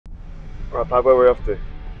Right, Pab, where are we off to?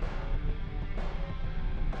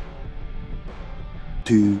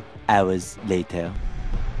 2 hours later.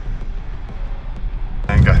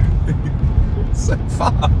 And go. So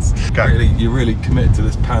fast. Go. You're really committed to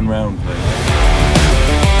this pan round thing.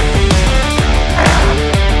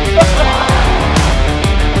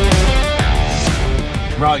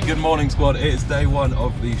 Right, good morning squad. It is day one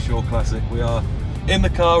of the Shore Classic. We are in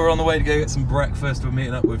the car, we're on the way to go get some breakfast. We're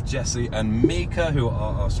meeting up with Jesse and Mika, who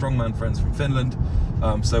are our Strongman friends from Finland.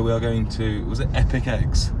 So we are going to, was it Epic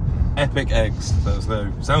Eggs? Epic Eggs,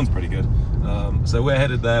 so sounds pretty good. So we're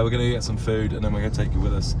headed there, we're going to get some food, and then we're going to take you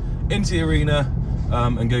with us into the arena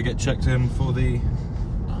and go get checked in for the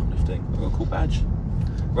arm lifting. I've got a cool badge.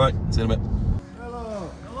 Right, see you in a bit.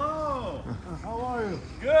 Hello. Hello. How are you?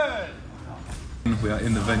 Good. We are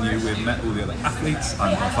in the venue, we've met all the other athletes,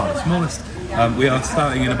 I'm by far the smallest. We are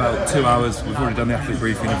starting in about 2 hours, we've already done the athlete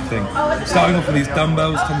briefing and everything. Starting off with these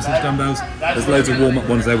dumbbells, Thomas dumbbells, there's loads of warm-up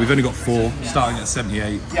ones there, we've only got 4, starting at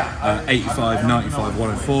 78, 85, 95,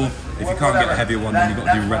 104. If you can't get a heavier one, then you've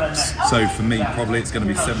got to do reps. So for me, probably it's going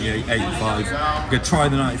to be 78, 85. I'm going to try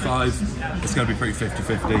the 95, it's going to be pretty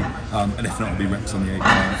 50-50, and if not, it'll be reps on the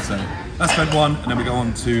 85. So that's event one, and then we go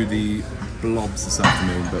on to the blobs this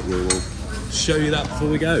afternoon, but we will show you that before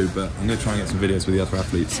we go, but I'm going to try and get some videos with the other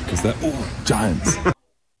athletes because they're all giants.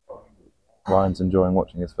 Ryan's enjoying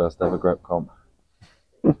watching his first ever grep comp.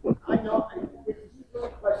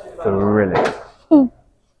 Thrilling.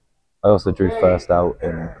 I also drew first out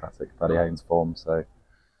in classic Paddy Haynes form, so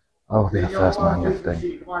I'll be the first man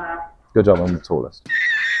lifting. Good job, I'm the tallest.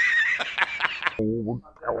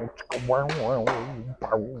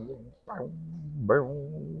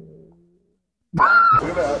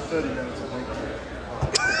 We're about 30 minutes, I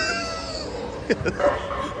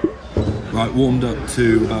think. Right, warmed up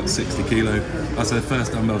to about 60 kilo. I said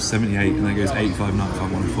first dumbbell 78 and then it goes 85, 95,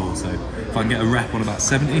 104. So if I can get a rep on about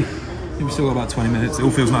 70, I think we've still got about 20 minutes. It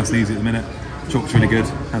all feels nice and easy at the minute. Chalk's really good,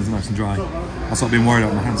 hands are nice and dry. I started being worried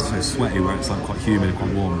about my hands are so sweaty where it's like quite humid and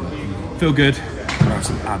quite warm. But feel good. There are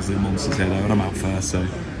some absolute monsters here though, and I'm out first, so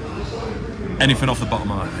anything off the bottom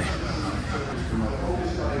I'm happy.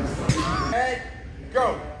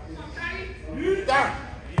 Go. Down.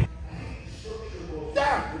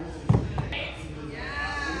 Down.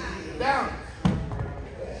 Down.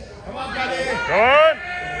 Come on, buddy. Go on.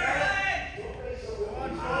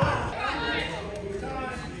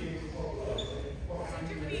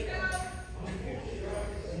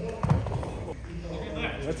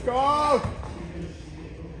 Let's go.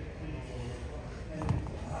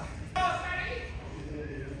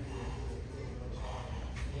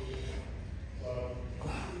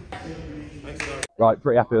 Right,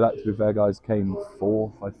 pretty happy with that to be fair guys, came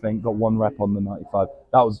 4th I think, got 1 rep on the 95.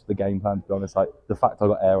 That was the game plan to be honest, like the fact I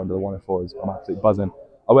got air under the 104 is, I'm absolutely buzzing.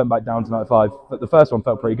 I went back down to 95, but the first one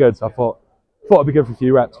felt pretty good, so I thought it'd be good for a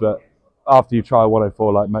few reps, but after you try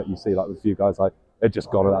 104, like you see like with a few guys, like it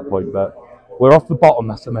just gone at that point, but we're off the bottom,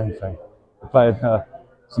 that's the main thing. We're playing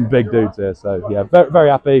some big dudes here, so yeah, very, very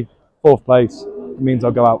happy. 4th place, it means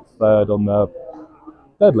I'll go out 3rd on the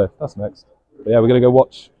deadlift, that's next. But yeah, we're gonna go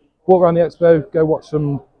walk around the expo, go watch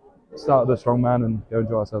some start of the Strongman and go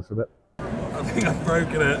enjoy ourselves for a bit. I think I've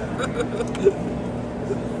broken it.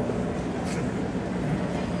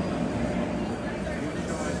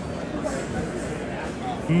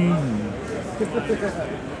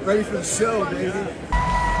 Ready for the show, baby.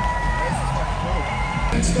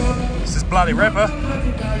 This is bloody ripper.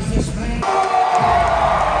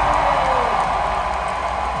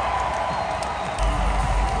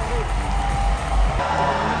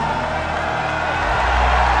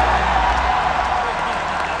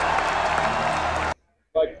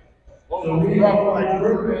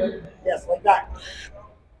 Yes, like that.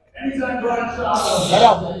 Head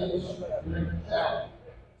up.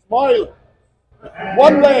 Smile.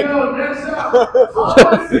 One leg.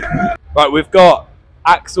 Right, we've got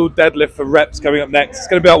axle deadlift for reps coming up next. It's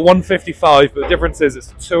going to be about 155, but the difference is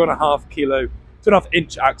it's 2.5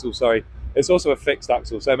 inch axle, sorry. It's also a fixed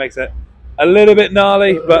axle, so it makes it a little bit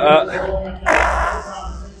gnarly, but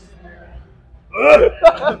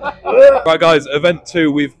right guys, event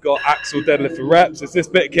 2, we've got axle deadlift for reps. It's this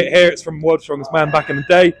bit of kit here, it's from World's Strongest Man back in the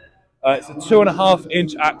day. It's a 2.5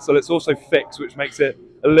 inch axle, it's also fixed, which makes it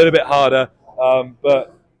a little bit harder,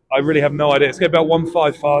 but I really have no idea. It's going to be about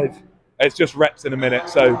 155, it's just reps in a minute,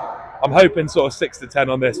 so I'm hoping sort of 6 to 10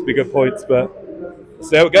 on this would be good points, but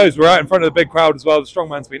see how it goes. We're out in front of the big crowd as well. The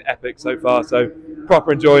Strongman's been epic so far, so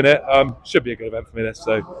proper enjoying it. Should be a good event for me this,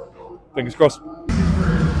 so fingers crossed.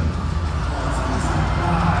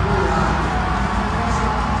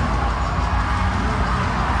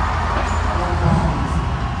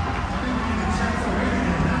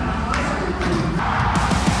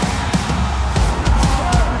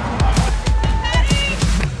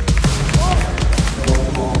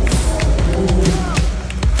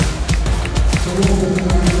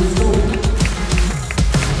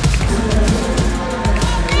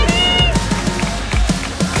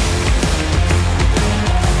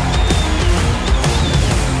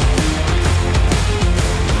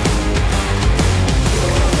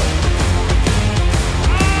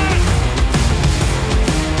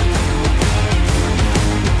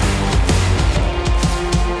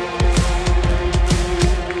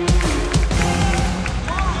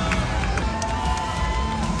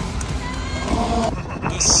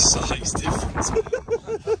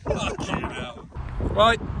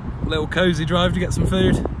 Right, little cozy drive to get some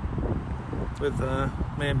food with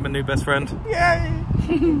me and my new best friend. Yay!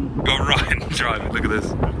 Got Ryan driving, look at this.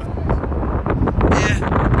 Yeah.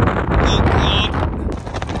 Oh God.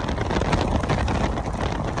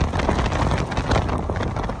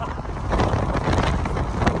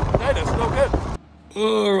 No, that's not good.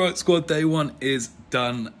 Alright squad, day one is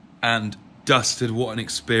done and dusted. What an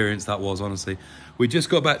experience that was, honestly. We just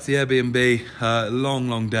got back to the Airbnb,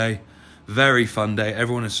 long day, very fun day.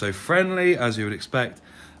 Everyone is so friendly, as you would expect.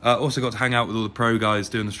 Also got to hang out with all the pro guys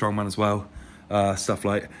doing the Strongman as well. Stuff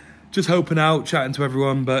like just helping out, chatting to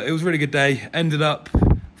everyone, but it was a really good day. Ended up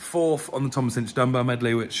 4th on the Thomas Inch dumbbell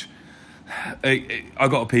medley, which I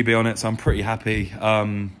got a PB on it, so I'm pretty happy.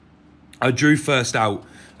 I drew first out.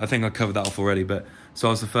 I think I covered that off already, but so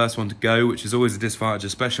I was the first one to go, which is always a disadvantage,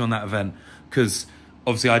 especially on that event, because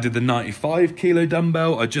obviously I did the 95 kilo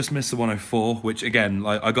dumbbell. I just missed the 104, which again,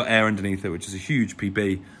 like I got air underneath it, which is a huge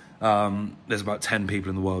PB. There's about 10 people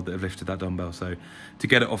in the world that have lifted that dumbbell, so to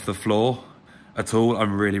get it off the floor at all,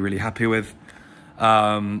 I'm really happy with.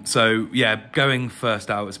 So yeah, going first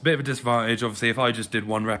out, it's a bit of a disadvantage. Obviously, if I just did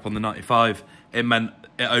 1 rep on the 95, it meant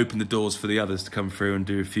it opened the doors for the others to come through and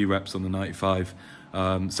do a few reps on the 95.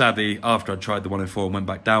 Sadly, after I tried the 104 and went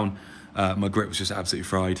back down, my grip was just absolutely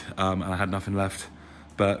fried, and I had nothing left.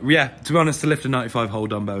 But yeah, to be honest, to lift a 95 whole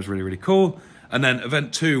dumbbell was really cool. And then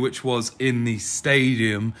event 2, which was in the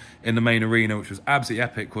stadium in the main arena, which was absolutely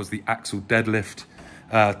epic, was the axle deadlift.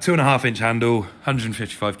 2.5 inch handle,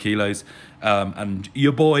 155 kilos, and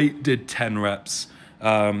your boy did 10 reps.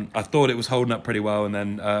 I thought it was holding up pretty well, and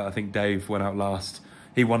then I think Dave went out last.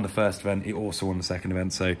 He won the first event, he also won the second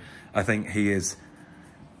event, so I think he's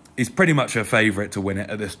pretty much a favourite to win it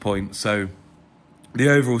at this point. So the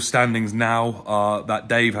overall standings now are that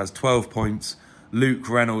Dave has 12 points, Luke,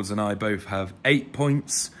 Reynolds and I both have 8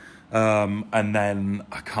 points, and then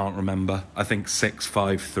I can't remember, I think 6,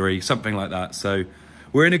 5, 3, something like that. So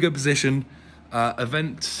we're in a good position.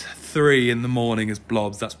 Event 3 in the morning is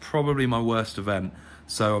blobs. That's probably my worst event,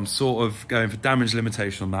 so I'm sort of going for damage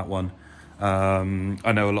limitation on that one.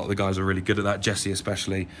 I know a lot of the guys are really good at that. Jesse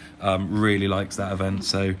especially really likes that event.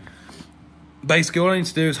 So basically all I need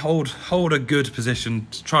to do is hold a good position,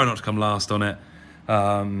 to try not to come last on it.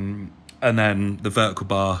 And then the vertical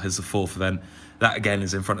bar is the 4th event. That again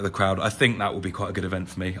is in front of the crowd. I think that will be quite a good event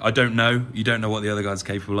for me. I don't know. You don't know what the other guys are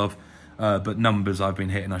capable of. But numbers I've been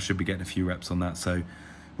hitting, I should be getting a few reps on that. So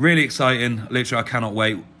really exciting. Literally, I cannot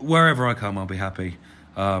wait. Wherever I come, I'll be happy.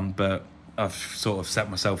 But I've sort of set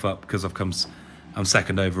myself up because I'm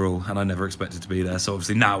second overall and I never expected to be there. So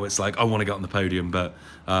obviously now it's like I want to get on the podium, but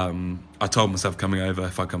I told myself coming over,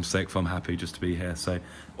 if I come 6th, I'm happy just to be here. So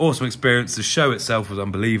awesome experience. The show itself was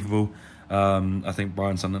unbelievable. I think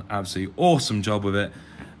Brian's done an absolutely awesome job with it.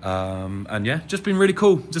 And yeah, just been really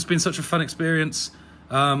cool. Just been such a fun experience.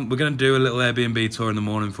 We're going to do a little Airbnb tour in the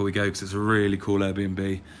morning before we go because it's a really cool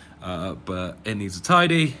Airbnb. But it needs a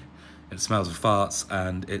tidy, it smells of farts,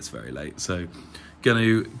 and it's very late. So going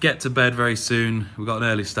to get to bed very soon. We've got an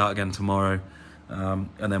early start again tomorrow. And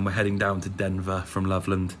then we're heading down to Denver from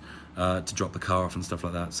Loveland to drop the car off and stuff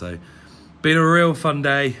like that. So been a real fun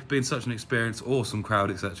day, been such an experience, awesome crowd,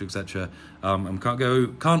 etc, etc.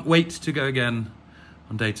 Can't wait to go again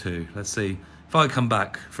on day 2. Let's see if I come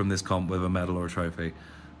back from this comp with a medal or a trophy.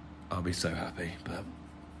 I'll be so happy, but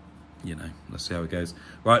you know, let's see how it goes.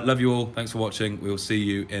 Right, love you all, thanks for watching. We'll see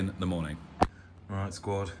you in the morning. Right,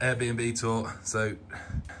 squad, Airbnb tour. So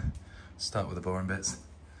start with the boring bits.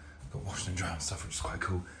 Got washing and drying stuff, which is quite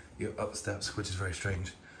cool. You go up the steps, which is very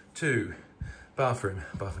strange. 2, bathroom,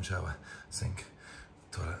 bath and shower, sink,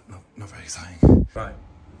 toilet, not very exciting. Right,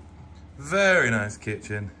 very nice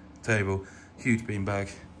kitchen, table, huge beanbag,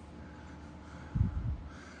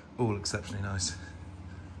 all exceptionally nice.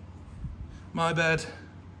 My bed,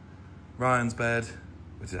 Ryan's bed,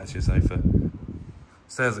 which is actually a sofa,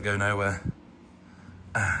 stairs that go nowhere,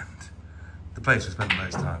 and the place we spent the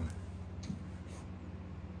most time,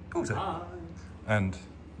 pool table, and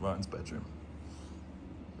Ryan's bedroom.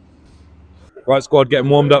 Right, squad, getting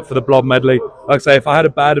warmed up for the blob medley. Like I say, if I had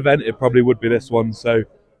a bad event, it probably would be this one. So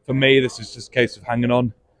for me, this is just a case of hanging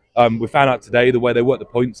on. We found out today the way they work the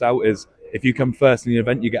points out is if you come first in the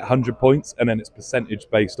event, you get 100 points, and then it's percentage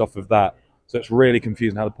based off of that. So it's really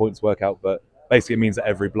confusing how the points work out, but basically it means that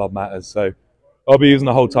every blob matters. So I'll be using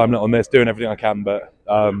the whole time limit on this, doing everything I can, but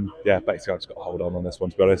yeah, basically I've just got to hold on this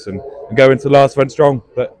one, to be honest, and go into the last event strong.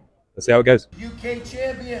 But let's see how it goes. UK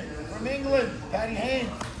champion from England, Patty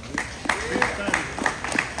Haynes.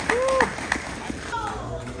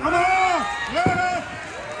 Come on! Yeah!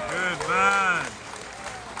 Good man.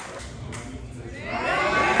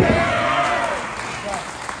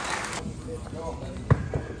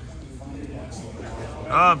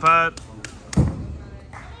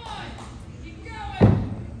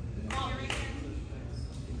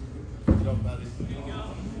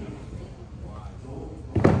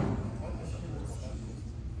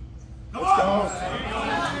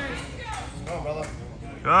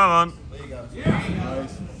 Come on. There you go.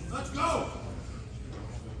 Nice. Let's go.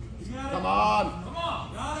 Come on. Come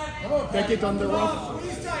on. Got it. Come on. Take it on the rope.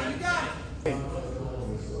 Squeeze tight. You got it.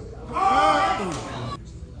 Come on.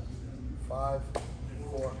 5,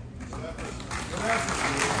 4.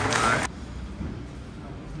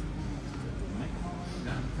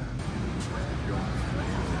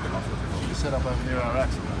 You set up a new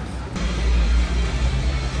RX.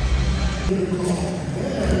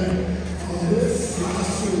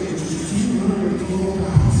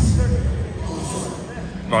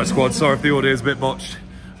 Right, squad, sorry if the audio is a bit botched.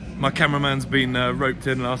 My cameraman's been roped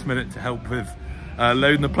in last minute to help with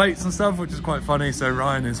loading the plates and stuff, which is quite funny. So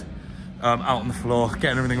Ryan is out on the floor,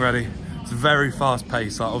 getting everything ready. It's very fast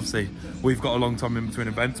paced. Like, obviously, we've got a long time in between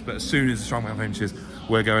events, but as soon as the Strongman finishes,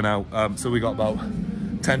 we're going out. So we got about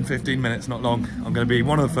 10-15 minutes, not long. I'm going to be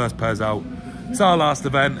one of the first pairs out. It's our last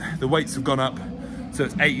event. The weights have gone up, so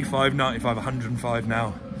it's 85, 95, 105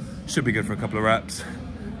 now. Should be good for a couple of reps.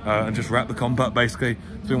 And just wrap the comp up, basically.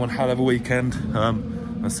 It's been one hell of a weekend.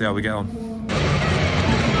 Let's see how we get on.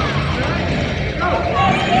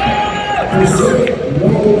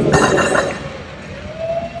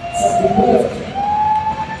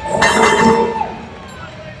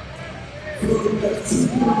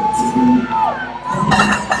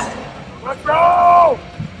 Let's go!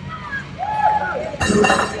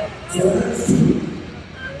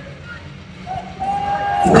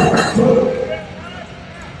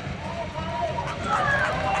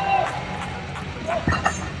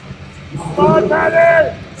 Come on,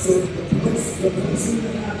 Patty!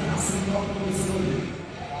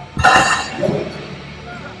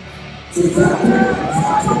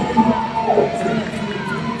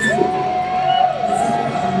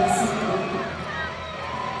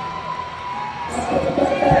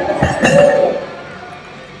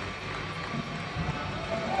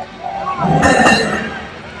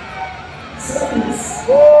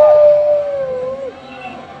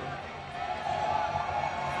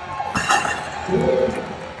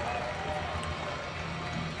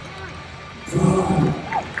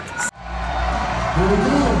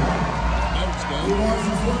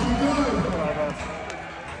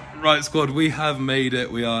 Right, squad, we have made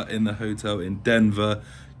it. We are in the hotel in Denver.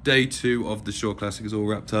 Day 2 of the Short Classic is all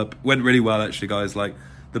wrapped up. Went really well, actually, guys. Like,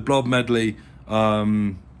 the blob medley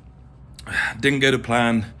didn't go to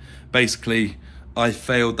plan. Basically, I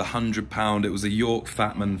failed the 100-pound. It was a York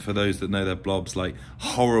Fatman, for those that know their blobs. Like,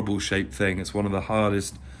 horrible shaped thing. It's one of the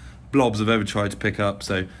hardest blobs I've ever tried to pick up.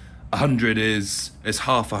 So 100 is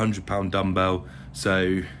half a 100-pound dumbbell.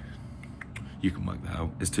 So you can work that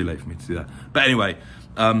out. It's too late for me to do that. But anyway,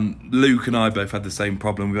 Luke and I both had the same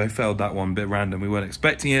problem. We both failed that one, a bit random. We weren't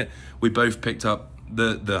expecting it. We both picked up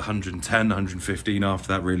the 110, 115 after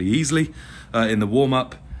that really easily in the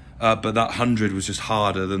warm-up. But that 100 was just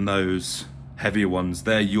harder than those heavier ones.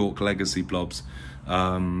 They're York Legacy blobs,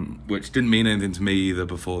 which didn't mean anything to me either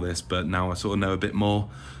before this, but now I sort of know a bit more.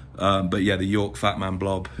 But yeah, the York Fatman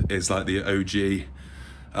blob is like the OG.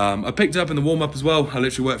 I picked it up in the warm-up as well. I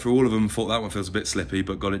literally worked through all of them, thought that one feels a bit slippy,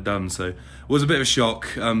 but got it done. So it was a bit of a shock.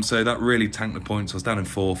 So that really tanked the points. I was down in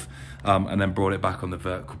 4th, and then brought it back on the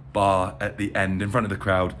vertical bar at the end in front of the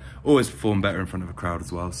crowd. Always perform better in front of a crowd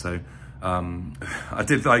as well. So I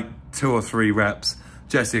did like 2 or 3 reps.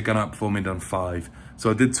 Jesse had gone up before me and done 5.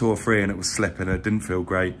 So I did 2 or 3 and it was slipping. It didn't feel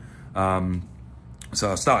great. So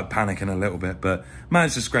I started panicking a little bit, but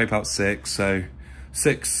managed to scrape out 6. So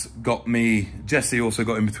 6 got me. Jesse also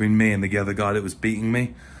got in between me and the other guy that was beating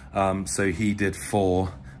me. So he did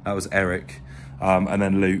 4. That was Eric. And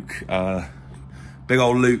then Luke, big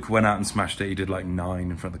old Luke went out and smashed it. He did like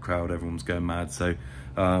 9 in front of the crowd. Everyone was going mad. So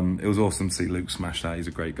it was awesome to see Luke smash that. He's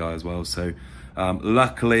a great guy as well. So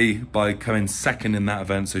luckily, by coming 2nd in that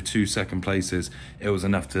event, so 2 second places, it was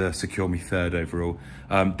enough to secure me 3rd overall.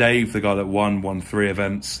 Dave, the guy that won 3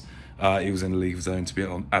 events, he was in the league of his own, to be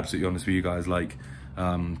absolutely honest with you guys. Like,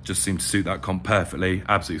 just seemed to suit that comp perfectly.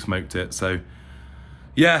 Absolutely smoked it. So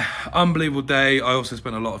yeah, unbelievable day. I also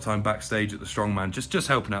spent a lot of time backstage at the Strongman, just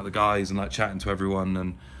helping out the guys and like chatting to everyone.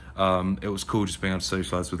 And it was cool just being able to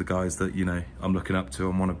socialise with the guys that, you know, I'm looking up to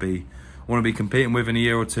and want to be competing with in a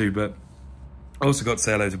year or 2. But I also got to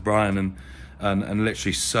say hello to Brian and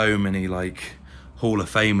literally so many like Hall of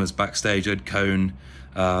Famers backstage. Ed Cohn,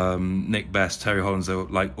 Nick Best, Terry Hollins,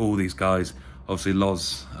 like all these guys. Obviously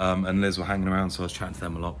Loz and Liz were hanging around, so I was chatting to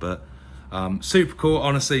them a lot. But super cool,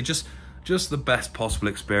 honestly, just the best possible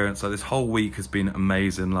experience. Like, this whole week has been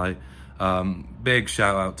amazing. Like, big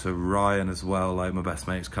shout out to Ryan as well. Like, my best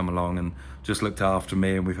mate's come along and just looked after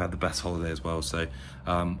me, and we've had the best holiday as well. So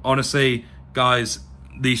honestly, guys,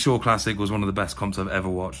 the Shore Classic was one of the best comps I've ever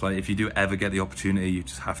watched. Like, if you do ever get the opportunity, you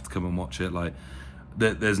just have to come and watch it. Like,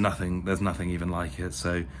 there's nothing even like it.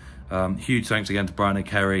 So huge thanks again to Brian and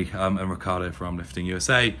Kerry and Ricardo for Armlifting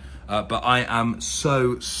USA. But I am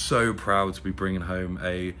so proud to be bringing home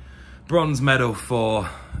a bronze medal for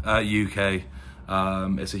UK.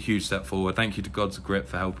 It's a huge step forward. Thank you to Gods of Grip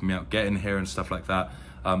for helping me out getting here and stuff like that.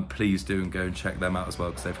 Please do and go and check them out as well,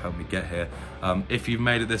 because they've helped me get here. If you've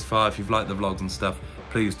made it this far, if you've liked the vlogs and stuff,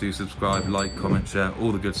 please do subscribe, like, comment, share,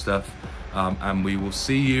 all the good stuff. And we will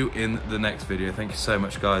see you in the next video. Thank you so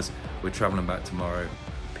much, guys. We're traveling back tomorrow.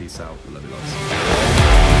 Peace out. Love you lots.